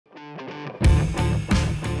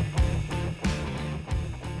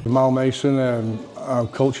Mal Mason, I'm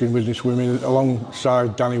coaching Widnes Women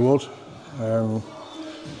alongside Danny Wood.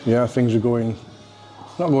 Yeah, things are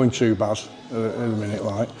not going too bad at the minute,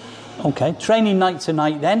 like. Okay, training night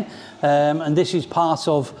tonight then, and this is part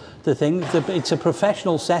of the thing. It's a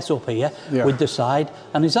professional setup here with the side,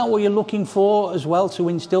 and is that what you're looking for as well, to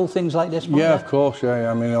instill things like this? Yeah, of course.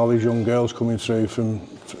 Yeah, I mean, all these young girls coming through from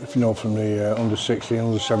the under 16,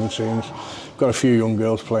 under 17s. Got a few young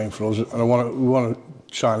girls playing for us, and we want to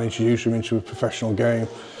try and introduce them into a professional game.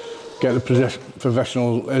 Get the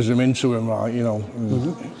professionalism into them, right, you know.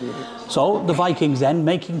 So the Vikings then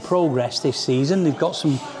making progress this season. They've got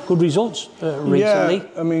some good results recently. Yeah,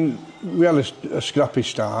 I mean, we had a scrappy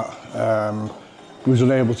start. We was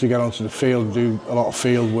unable to get onto the field and do a lot of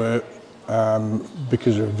field work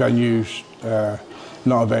because of venues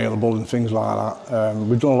not available and things like that.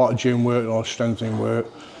 We've done a lot of gym work, a lot of strengthening work.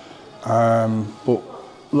 But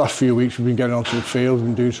last few weeks we've been getting onto the field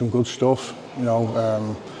and doing some good stuff, you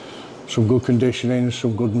know. Some good conditioning,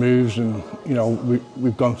 some good moves, and you know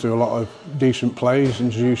we've gone through a lot of decent plays,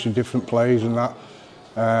 introducing different plays and that,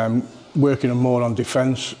 working more on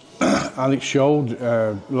defence, and it showed.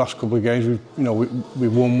 The last couple of games, we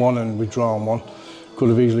won one and we've drawn one. Could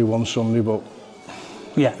have easily won Sunday, but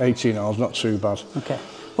yeah, 18 hours, not too bad. Okay.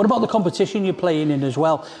 What about the competition you're playing in as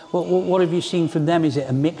well? What have you seen from them? Is it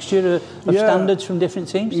a mixture of standards from different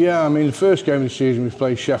teams? Yeah, I mean, the first game of the season we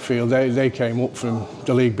played Sheffield. They came up from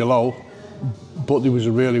the league below, but there was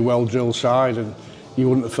a really well-drilled side, and you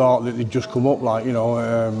wouldn't have thought that they'd just come up, like, you know.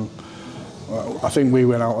 I think we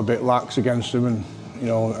went out a bit lax against them, and you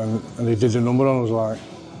know, and they did a number on us, like.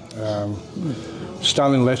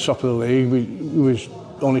 Standing lid, top of the league, we was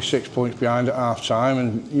only 6 points behind at half time,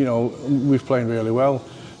 and you know, we was playing really well.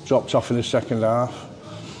 Dropped off in the second half,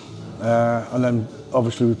 and then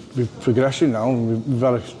obviously we're progressing now, and we've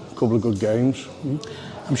had a couple of good games.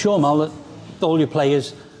 I'm sure, Mal, that all your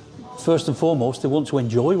players, first and foremost, they want to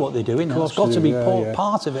enjoy what they're doing, and it's got to be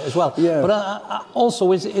part of it as well. Yeah. But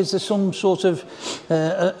also, is there some sort of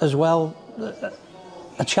as well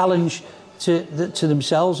a challenge to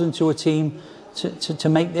themselves and to a team to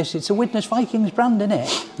make this? It's a Widnes Vikings brand, isn't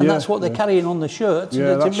it? And that's what they're carrying on the shirt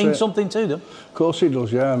to mean something to them. Of course it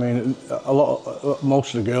does, yeah. I mean,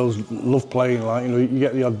 most of the girls love playing, like, you know, you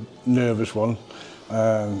get the odd nervous one.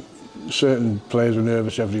 Certain players are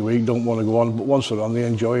nervous every week, don't want to go on, but once they're on, they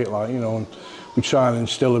enjoy it, like, you know, and we try and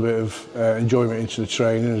instill a bit of enjoyment into the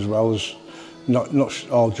training, as well as not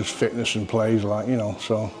all just fitness and plays, like, you know,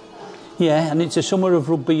 so. Yeah, and it's a summer of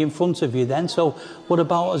rugby in front of you then. So what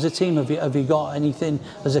about as a team? Have you got anything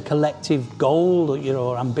as a collective goal,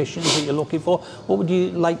 or ambitions that you're looking for? What would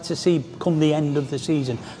you like to see come the end of the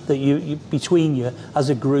season, that you between you as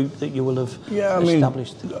a group, that you will have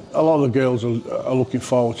established? Mean, a lot of the girls are looking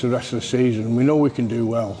forward to the rest of the season. We know we can do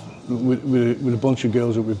well with a bunch of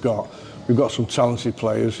girls that we've got. We've got some talented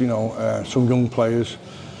players, you know, some young players.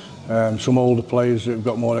 Some older players that have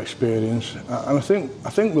got more experience, and I think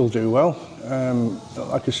we'll do well.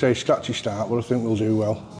 Like I say, scratchy start, but I think we'll do well.